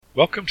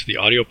Welcome to the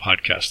audio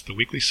podcast, the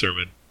weekly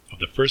sermon of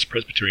the First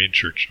Presbyterian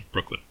Church of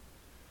Brooklyn.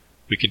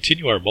 We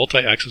continue our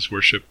multi-access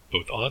worship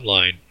both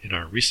online in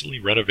our recently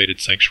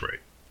renovated sanctuary.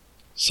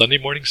 Sunday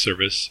morning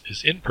service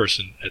is in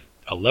person at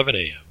 11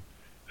 a.m.,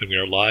 and we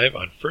are live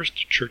on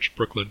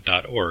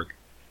firstchurchbrooklyn.org,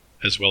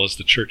 as well as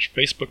the church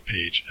Facebook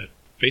page at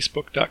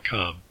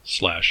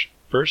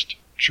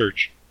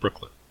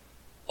facebook.com/firstchurchbrooklyn.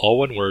 All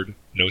one word,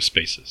 no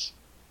spaces.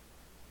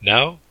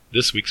 Now,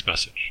 this week's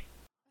message.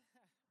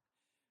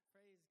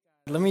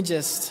 Let me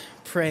just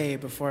pray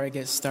before I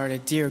get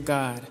started. Dear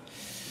God,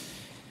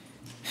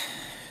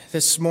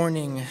 this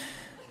morning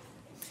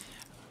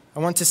I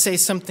want to say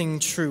something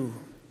true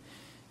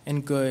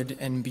and good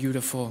and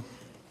beautiful.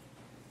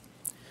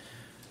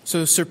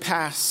 So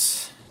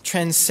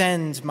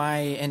transcend my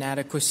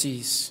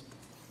inadequacies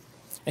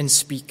and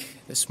speak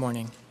this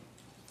morning.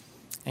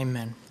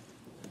 Amen.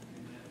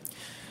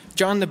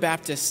 John the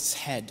Baptist's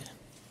head.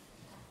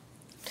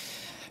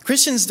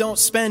 Christians don't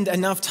spend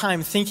enough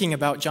time thinking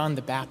about John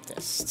the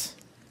Baptist.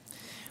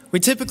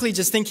 We typically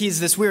just think he's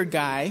this weird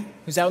guy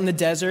who's out in the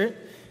desert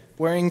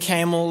wearing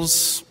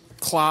camel's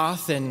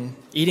cloth and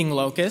eating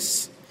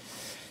locusts,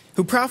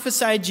 who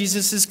prophesied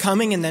Jesus is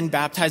coming and then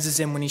baptizes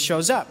him when he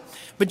shows up.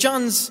 But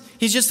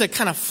he's just a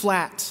kind of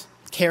flat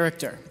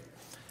character,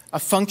 a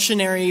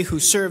functionary who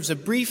serves a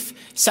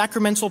brief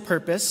sacramental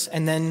purpose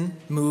and then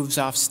moves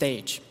off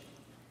stage.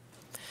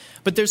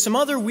 But there's some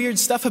other weird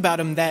stuff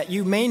about him that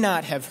you may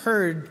not have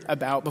heard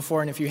about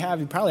before, and if you have,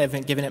 you probably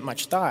haven't given it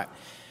much thought.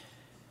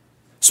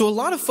 So a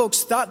lot of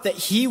folks thought that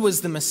he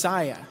was the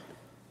Messiah.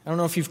 I don't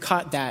know if you've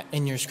caught that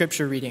in your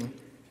scripture reading.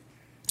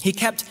 He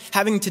kept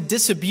having to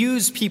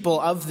disabuse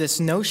people of this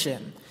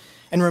notion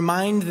and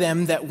remind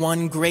them that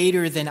one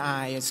greater than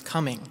I is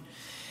coming.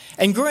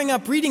 And growing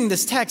up reading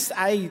this text,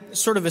 I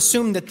sort of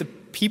assumed that the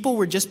people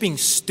were just being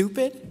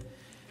stupid.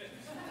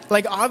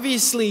 Like,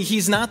 obviously,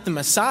 he's not the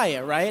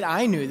Messiah, right?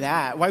 I knew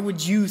that. Why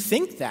would you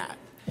think that?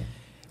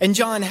 And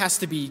John has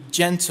to be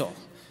gentle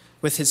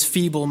with his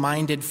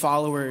feeble-minded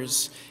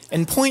followers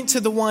and point to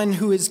the one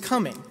who is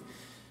coming,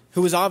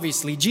 who is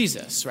obviously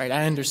Jesus, right?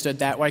 I understood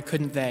that. Why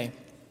couldn't they?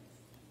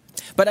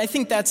 But I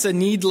think that's a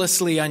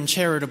needlessly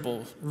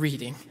uncharitable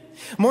reading.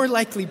 More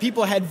likely,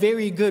 people had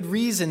very good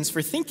reasons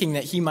for thinking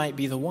that he might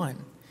be the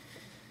one.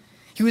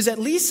 He was at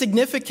least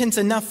significant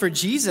enough for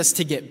Jesus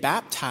to get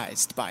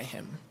baptized by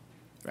him.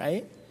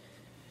 Right?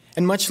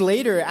 And much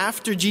later,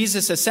 after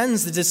Jesus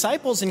ascends, the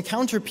disciples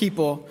encounter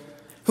people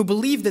who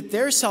believe that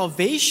their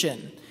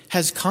salvation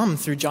has come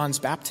through John's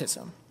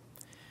baptism.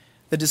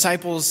 The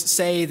disciples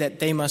say that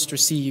they must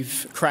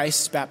receive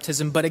Christ's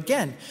baptism, but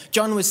again,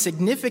 John was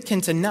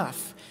significant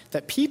enough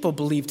that people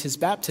believed his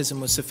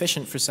baptism was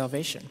sufficient for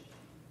salvation.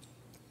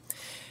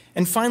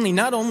 And finally,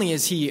 not only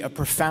is he a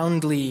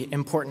profoundly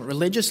important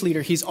religious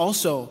leader, he's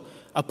also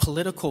a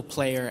political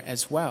player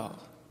as well,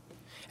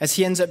 as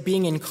he ends up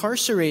being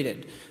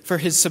incarcerated for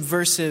his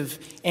subversive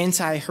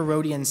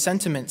anti-Herodian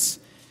sentiments,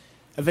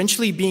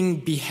 eventually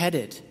being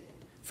beheaded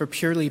for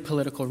purely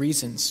political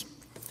reasons.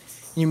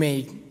 You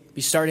may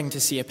be starting to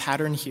see a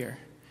pattern here,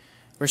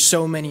 where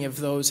so many of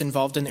those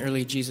involved in the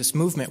early Jesus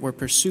movement were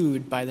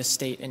pursued by the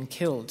state and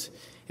killed,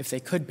 if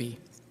they could be.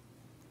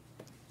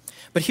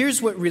 But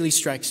here's what really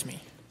strikes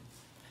me.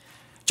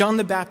 John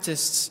the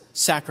Baptist's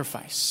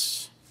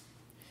sacrifice,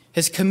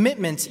 his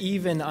commitment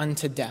even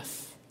unto death,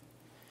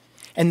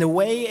 and the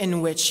way in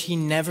which he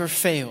never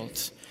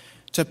failed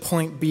to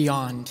point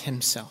beyond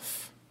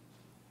himself.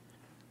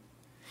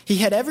 He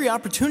had every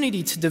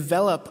opportunity to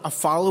develop a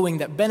following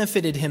that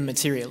benefited him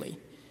materially.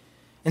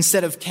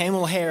 Instead of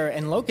camel hair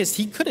and locust,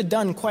 he could have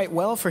done quite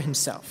well for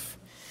himself.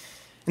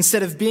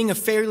 Instead of being a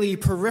fairly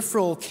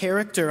peripheral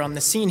character on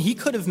the scene, he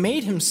could have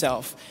made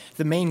himself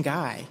the main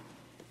guy.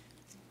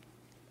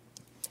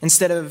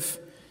 Instead of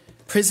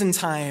prison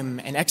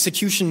time and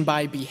execution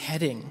by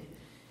beheading,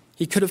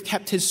 he could have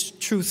kept his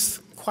truth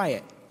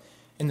quiet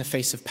in the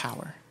face of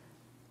power.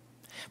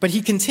 But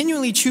he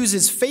continually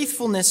chooses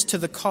faithfulness to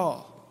the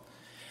call,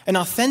 an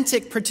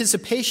authentic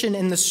participation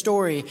in the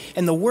story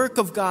and the work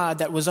of God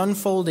that was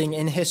unfolding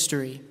in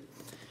history.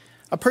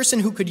 A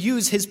person who could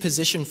use his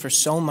position for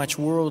so much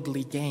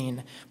worldly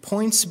gain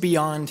points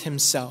beyond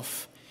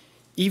himself,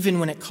 even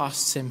when it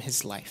costs him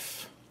his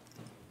life.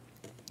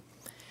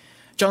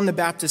 John the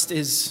Baptist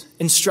is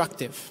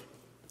instructive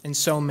in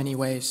so many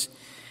ways.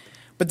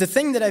 But the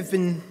thing that I've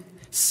been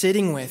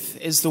sitting with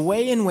is the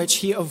way in which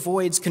he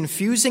avoids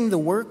confusing the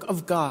work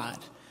of God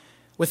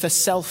with a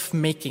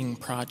self-making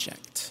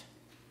project.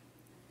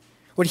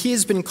 What he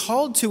has been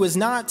called to is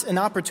not an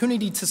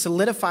opportunity to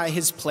solidify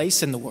his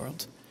place in the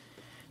world,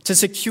 to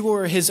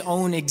secure his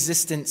own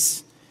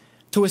existence,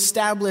 to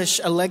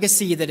establish a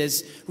legacy that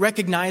is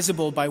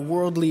recognizable by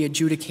worldly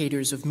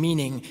adjudicators of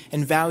meaning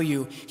and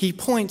value. He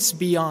points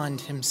beyond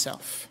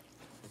himself.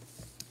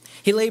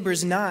 He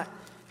labors not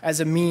as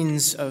a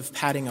means of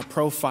padding a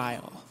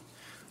profile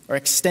or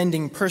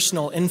extending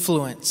personal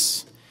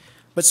influence,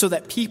 but so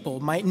that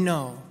people might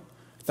know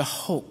the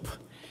hope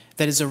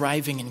that is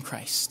arriving in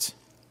Christ.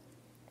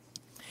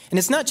 And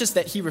it's not just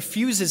that he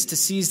refuses to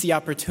seize the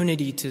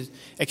opportunity to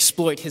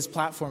exploit his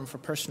platform for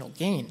personal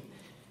gain.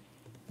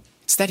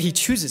 It's that he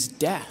chooses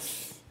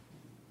death.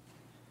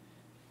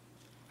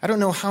 I don't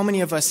know how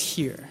many of us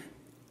here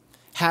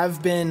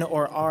have been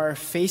or are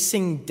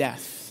facing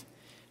death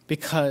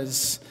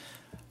because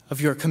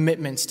of your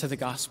commitments to the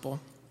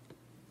gospel.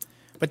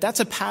 But that's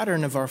a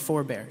pattern of our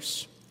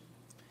forebears.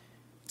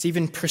 It's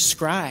even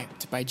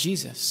prescribed by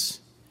Jesus.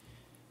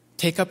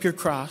 Take up your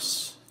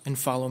cross and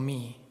follow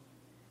me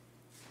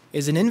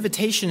is an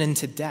invitation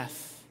into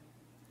death,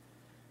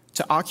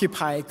 to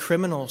occupy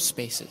criminal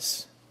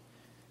spaces,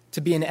 to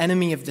be an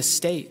enemy of the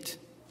state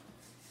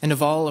and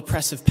of all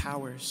oppressive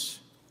powers.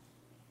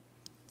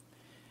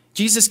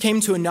 Jesus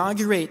came to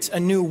inaugurate a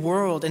new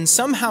world, and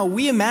somehow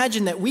we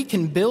imagine that we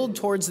can build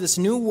towards this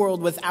new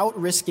world without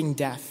risking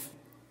death.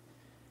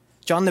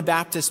 John the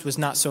Baptist was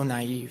not so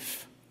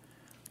naive,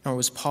 nor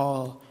was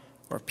Paul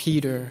or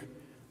Peter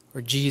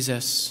or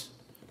Jesus,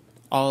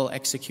 all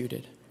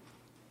executed.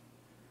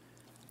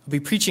 I'll be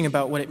preaching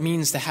about what it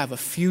means to have a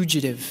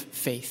fugitive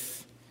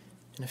faith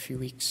in a few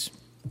weeks.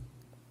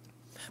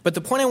 But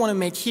the point I want to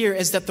make here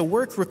is that the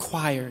work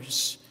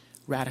requires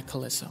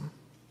radicalism.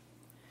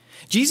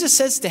 Jesus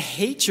says to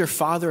hate your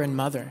father and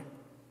mother,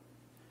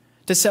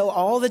 to sell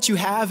all that you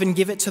have and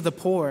give it to the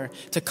poor,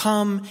 to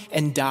come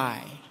and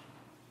die.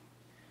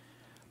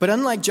 But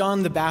unlike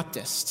John the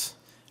Baptist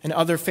and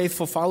other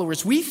faithful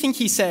followers, we think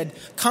he said,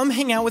 come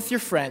hang out with your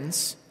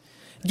friends,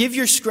 give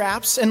your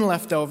scraps and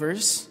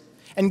leftovers,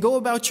 and go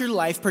about your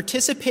life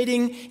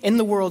participating in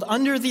the world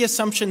under the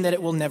assumption that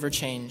it will never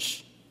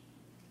change.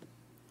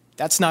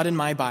 That's not in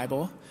my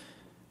Bible,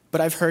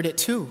 but I've heard it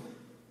too.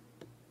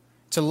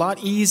 It's a lot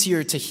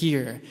easier to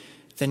hear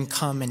than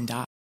come and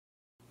die.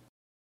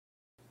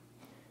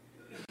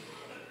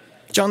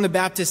 John the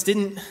Baptist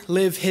didn't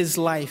live his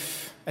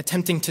life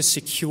attempting to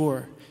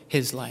secure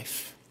his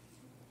life,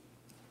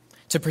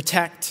 to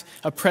protect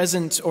a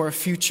present or a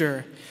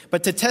future,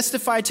 but to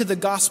testify to the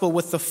gospel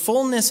with the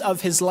fullness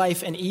of his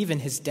life and even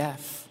his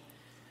death.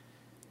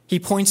 He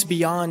points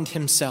beyond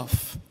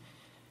himself,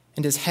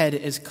 and his head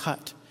is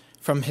cut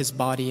from his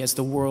body as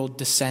the world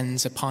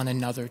descends upon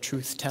another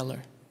truth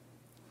teller.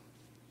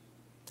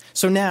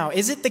 So now,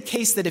 is it the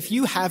case that if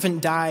you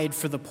haven't died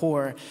for the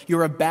poor,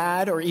 you're a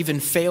bad or even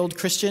failed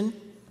Christian?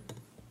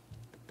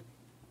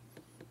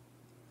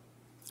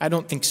 I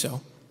don't think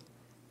so.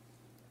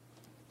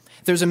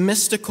 There's a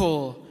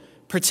mystical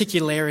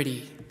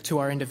particularity to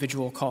our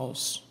individual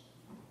calls.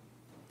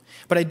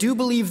 But I do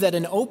believe that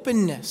an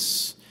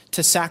openness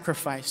to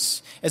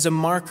sacrifice is a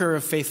marker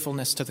of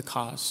faithfulness to the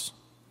cause.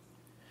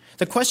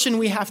 The question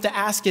we have to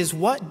ask is,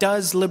 what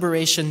does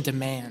liberation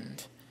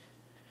demand?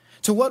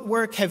 To what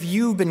work have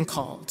you been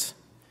called?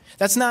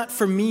 That's not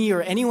for me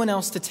or anyone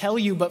else to tell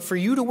you, but for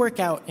you to work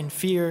out in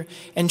fear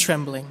and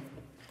trembling.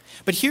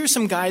 But here are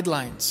some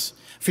guidelines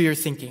for your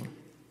thinking.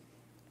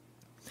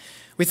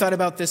 We thought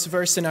about this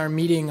verse in our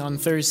meeting on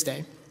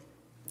Thursday,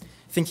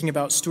 thinking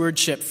about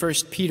stewardship,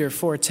 1 Peter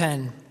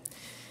 4:10.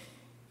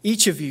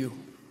 Each of you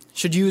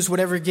should use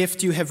whatever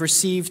gift you have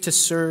received to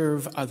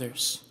serve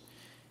others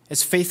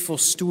as faithful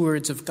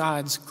stewards of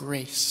God's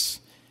grace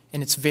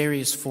in its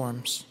various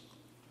forms.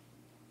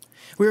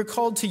 We are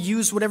called to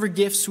use whatever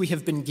gifts we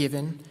have been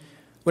given,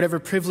 whatever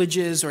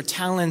privileges or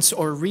talents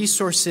or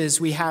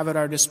resources we have at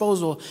our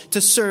disposal to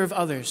serve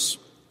others.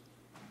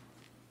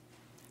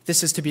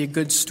 This is to be a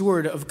good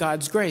steward of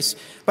God's grace.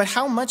 But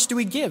how much do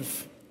we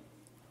give?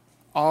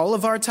 All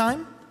of our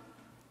time?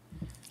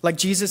 Like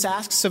Jesus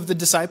asks of the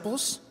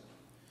disciples?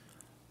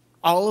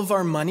 All of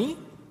our money?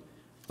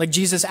 Like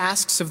Jesus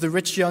asks of the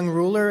rich young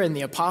ruler and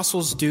the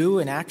apostles do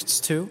in Acts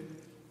 2?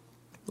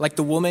 Like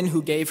the woman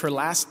who gave her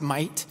last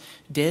mite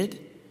did?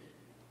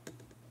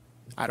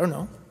 I don't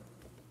know.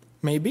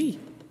 Maybe.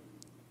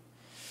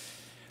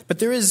 But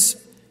there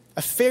is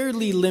a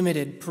fairly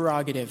limited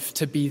prerogative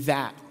to be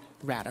that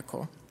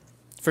radical.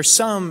 For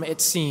some,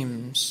 it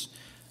seems,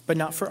 but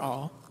not for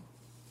all.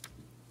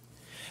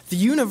 The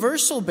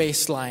universal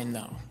baseline,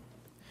 though,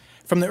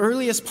 from the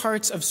earliest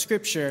parts of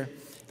Scripture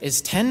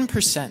is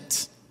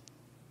 10%.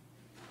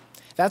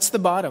 That's the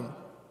bottom.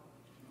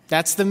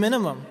 That's the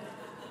minimum.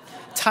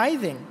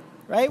 Tithing,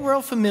 right? We're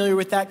all familiar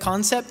with that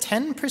concept.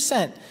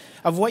 10%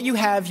 of what you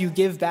have, you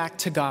give back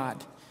to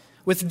God,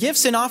 with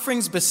gifts and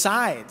offerings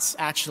besides,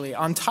 actually,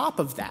 on top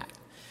of that,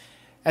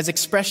 as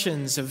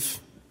expressions of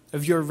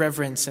your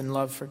reverence and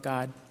love for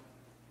God.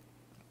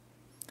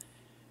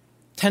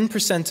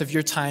 10% of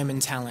your time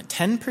and talent,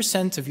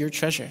 10% of your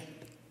treasure.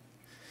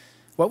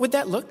 What would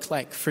that look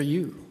like for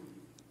you?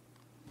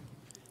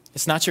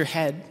 It's not your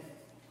head.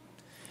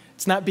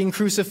 It's not being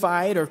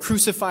crucified or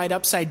crucified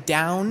upside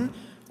down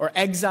or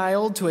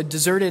exiled to a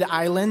deserted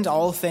island,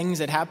 all things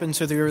that happened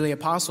to the early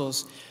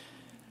apostles.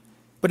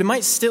 But it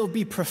might still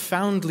be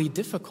profoundly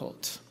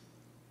difficult.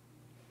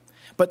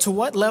 But to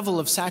what level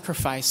of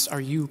sacrifice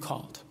are you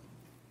called?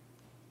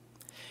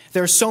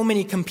 There are so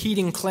many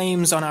competing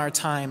claims on our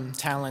time,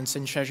 talents,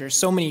 and treasure,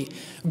 so many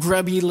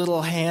grubby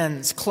little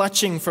hands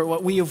clutching for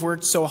what we have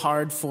worked so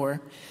hard for.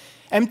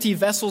 empty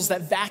vessels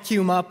that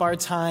vacuum up our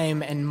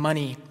time and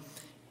money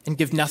and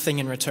give nothing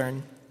in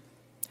return.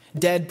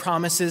 Dead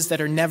promises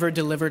that are never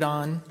delivered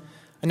on,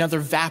 another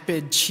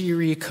vapid,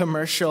 cheery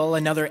commercial,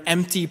 another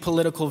empty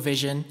political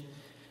vision.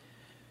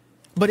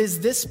 But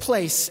is this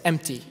place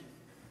empty?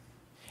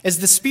 Is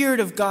the Spirit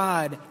of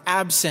God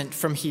absent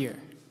from here?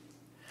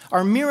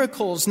 Are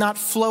miracles not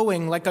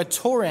flowing like a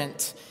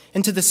torrent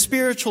into the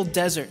spiritual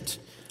desert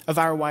of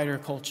our wider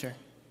culture?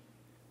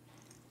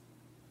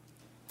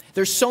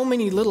 There's so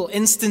many little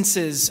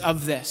instances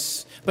of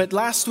this. But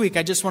last week,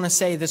 I just want to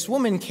say, this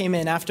woman came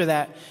in after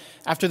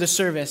the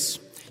service.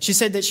 She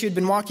said that she had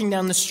been walking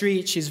down the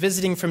street. She's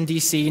visiting from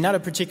D.C., not a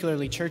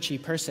particularly churchy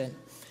person.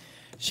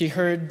 She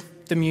heard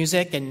the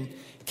music and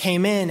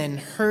came in and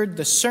heard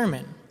the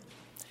sermon.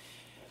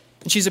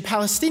 And she's a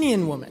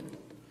Palestinian woman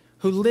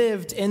who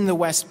lived in the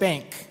West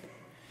Bank,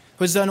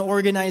 who has done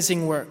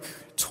organizing work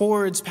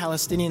towards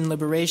Palestinian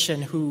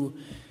liberation, who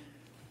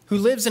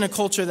lives in a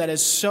culture that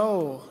is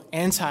so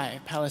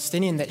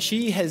anti-Palestinian that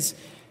she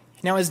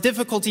now has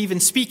difficulty even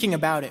speaking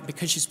about it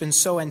because she's been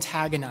so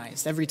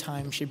antagonized every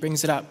time she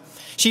brings it up.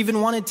 She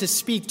even wanted to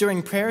speak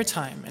during prayer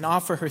time and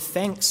offer her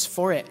thanks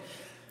for it,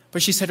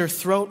 but she said her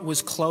throat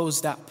was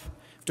closed up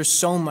after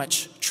so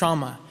much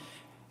trauma.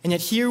 And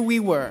yet here we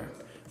were,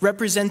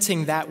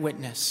 representing that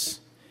witness,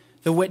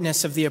 the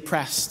witness of the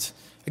oppressed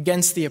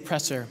against the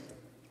oppressor.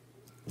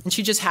 And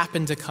she just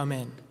happened to come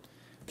in.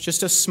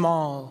 Just a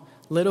small,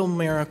 little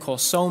miracle,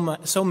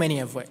 so many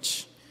of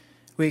which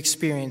we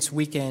experience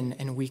week in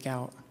and week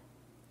out.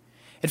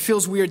 It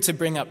feels weird to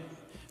bring up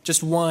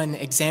just one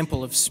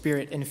example of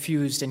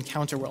Spirit-infused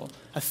encounter while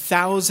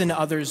 1,000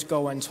 others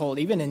go untold,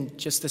 even in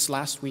just this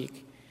last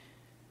week.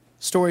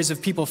 Stories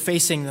of people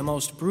facing the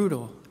most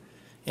brutal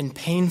and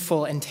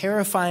painful and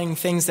terrifying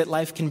things that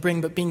life can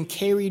bring, but being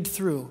carried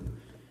through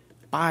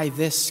by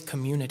this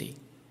community.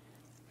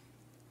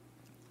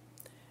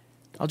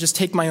 I'll just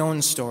take my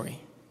own story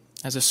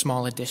as a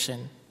small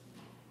addition.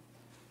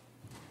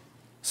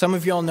 Some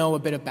of y'all know a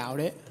bit about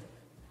it.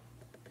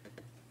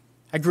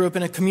 I grew up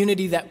in a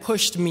community that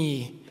pushed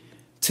me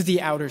to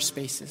the outer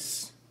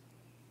spaces,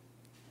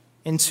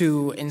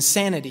 into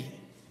insanity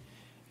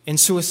and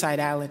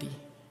suicidality,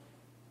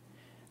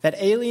 that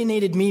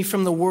alienated me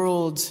from the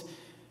world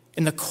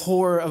in the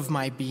core of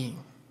my being,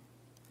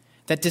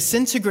 that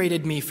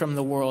disintegrated me from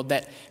the world,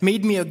 that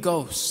made me a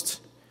ghost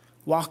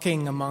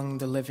walking among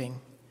the living,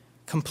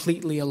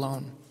 completely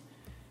alone.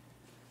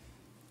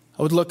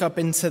 I would look up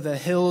into the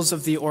hills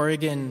of the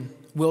Oregon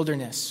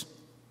wilderness,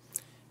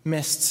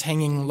 mists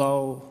hanging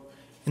low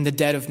in the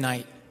dead of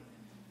night,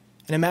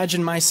 and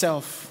imagine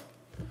myself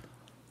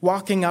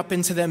walking up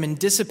into them and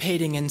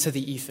dissipating into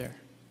the ether.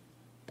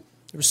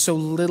 There was so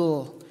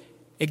little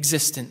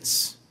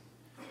existence,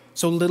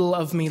 so little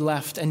of me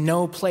left, and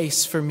no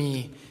place for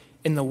me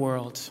in the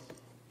world.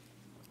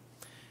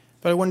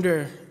 But I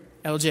wonder,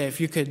 LJ, if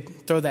you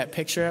could throw that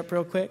picture up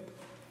real quick.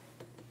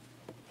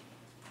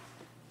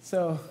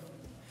 So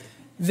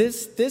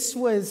this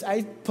was,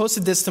 I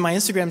posted this to my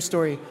Instagram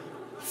story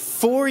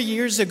 4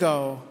 years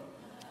ago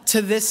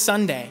to this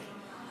Sunday.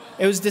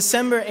 It was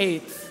December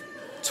 8th,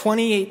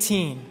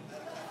 2018.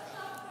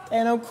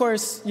 And of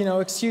course,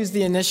 excuse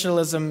the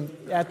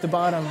initialism at the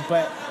bottom,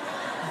 but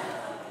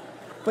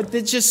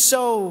it's just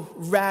so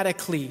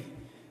radically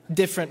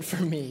different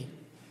for me.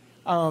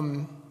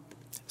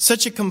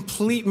 Such a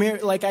complete mirror,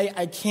 like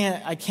I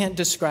can't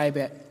describe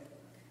it.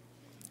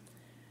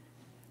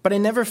 But I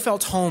never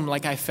felt home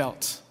like I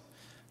felt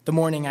the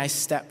morning I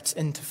stepped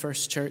into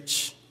First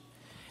Church.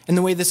 And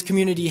the way this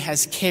community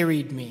has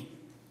carried me,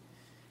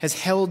 has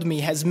held me,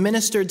 has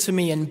ministered to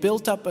me, and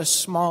built up a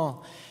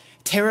small,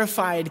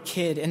 terrified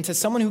kid into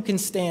someone who can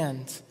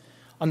stand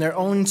on their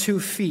own 2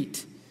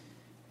 feet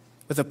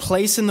with a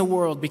place in the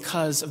world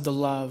because of the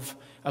love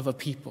of a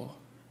people.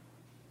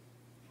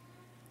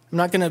 I'm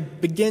not going to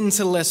begin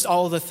to list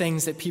all the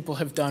things that people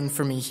have done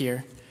for me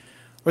here,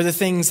 or the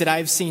things that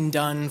I've seen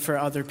done for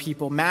other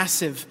people.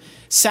 Massive,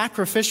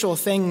 sacrificial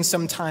things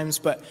sometimes,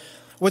 but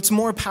what's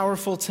more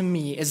powerful to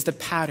me is the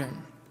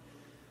pattern.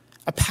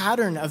 A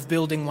pattern of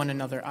building one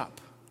another up,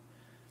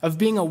 of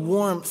being a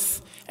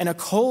warmth in a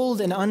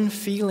cold and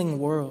unfeeling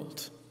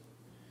world,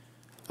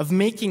 of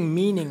making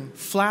meaning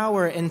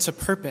flower into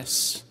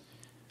purpose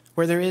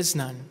where there is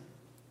none.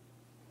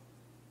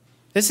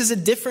 This is a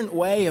different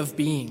way of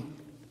being.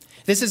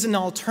 This is an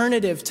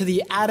alternative to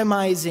the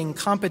atomizing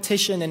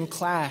competition and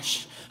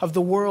clash of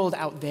the world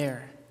out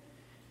there.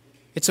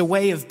 It's a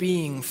way of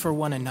being for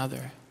one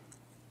another.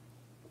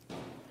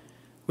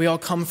 We all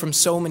come from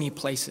so many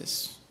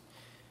places,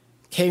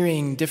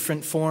 carrying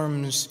different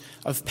forms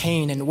of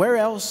pain. And where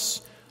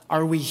else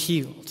are we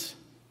healed?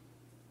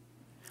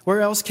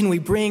 Where else can we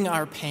bring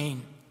our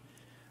pain,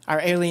 our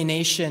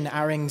alienation,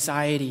 our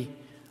anxiety,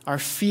 our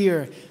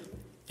fear,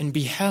 and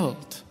be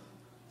held?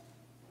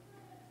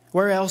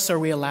 Where else are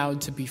we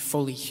allowed to be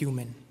fully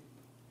human?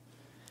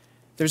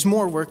 There's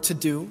more work to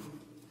do.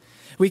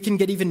 We can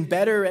get even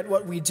better at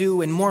what we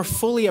do and more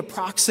fully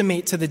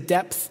approximate to the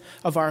depth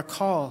of our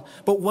call.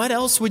 But what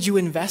else would you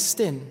invest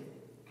in?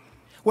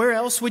 Where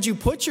else would you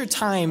put your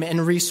time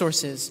and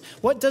resources?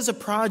 What does a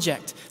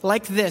project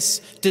like this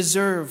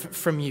deserve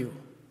from you?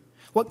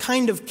 What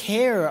kind of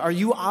care are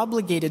you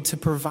obligated to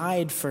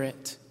provide for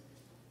it?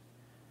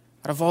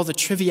 Out of all the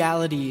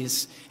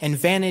trivialities and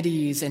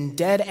vanities and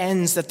dead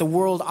ends that the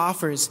world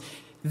offers,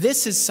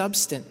 this is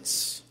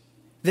substance.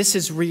 This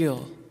is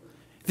real.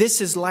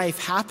 This is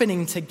life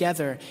happening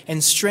together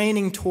and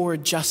straining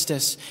toward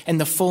justice and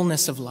the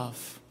fullness of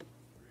love.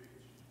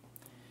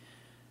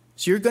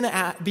 So you're going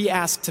to be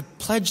asked to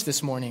pledge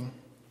this morning.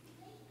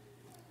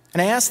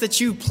 And I ask that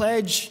you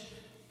pledge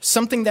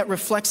something that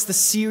reflects the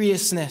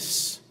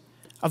seriousness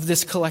of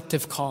this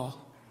collective call.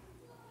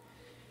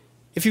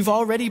 If you've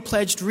already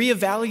pledged,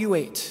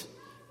 reevaluate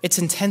its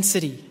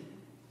intensity.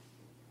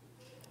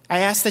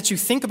 I ask that you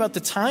think about the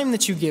time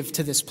that you give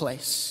to this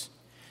place,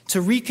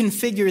 to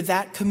reconfigure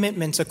that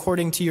commitment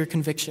according to your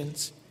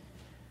convictions.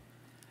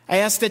 I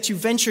ask that you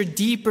venture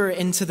deeper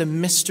into the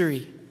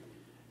mystery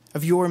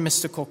of your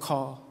mystical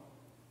call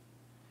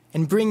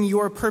and bring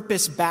your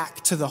purpose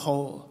back to the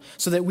whole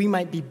so that we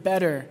might be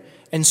better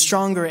and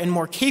stronger and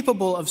more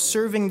capable of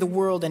serving the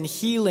world and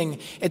healing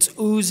its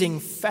oozing,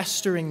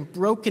 festering,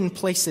 broken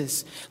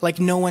places like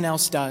no one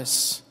else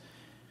does.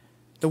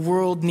 The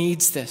world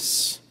needs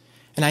this,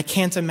 and I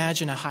can't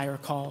imagine a higher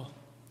call.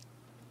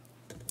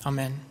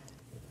 Amen.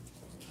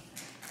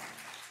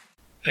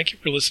 Thank you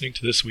for listening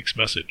to this week's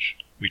message.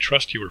 We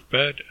trust you were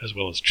fed as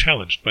well as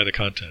challenged by the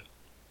content.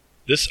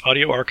 This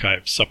audio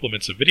archive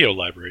supplements a video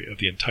library of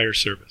the entire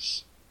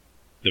service.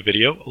 The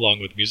video, along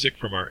with music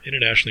from our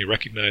internationally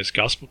recognized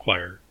gospel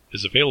choir,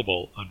 is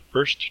available on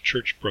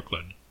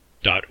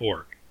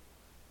firstchurchbrooklyn.org.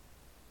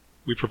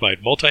 We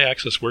provide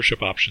multi-access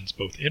worship options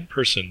both in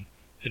person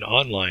and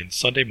online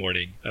Sunday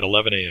morning at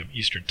 11 a.m.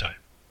 Eastern Time.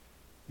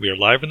 We are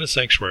live in the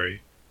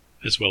sanctuary,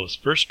 as well as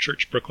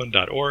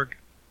firstchurchbrooklyn.org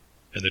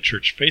and the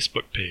church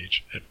Facebook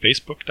page at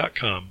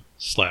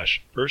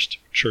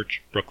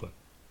facebook.com/firstchurchbrooklyn.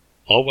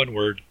 All one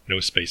word, no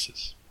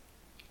spaces.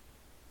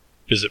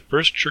 Visit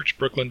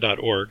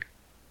firstchurchbrooklyn.org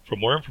for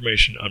more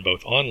information on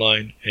both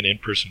online and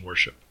in-person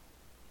worship.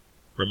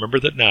 Remember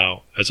that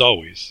now, as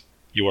always,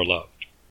 you are loved.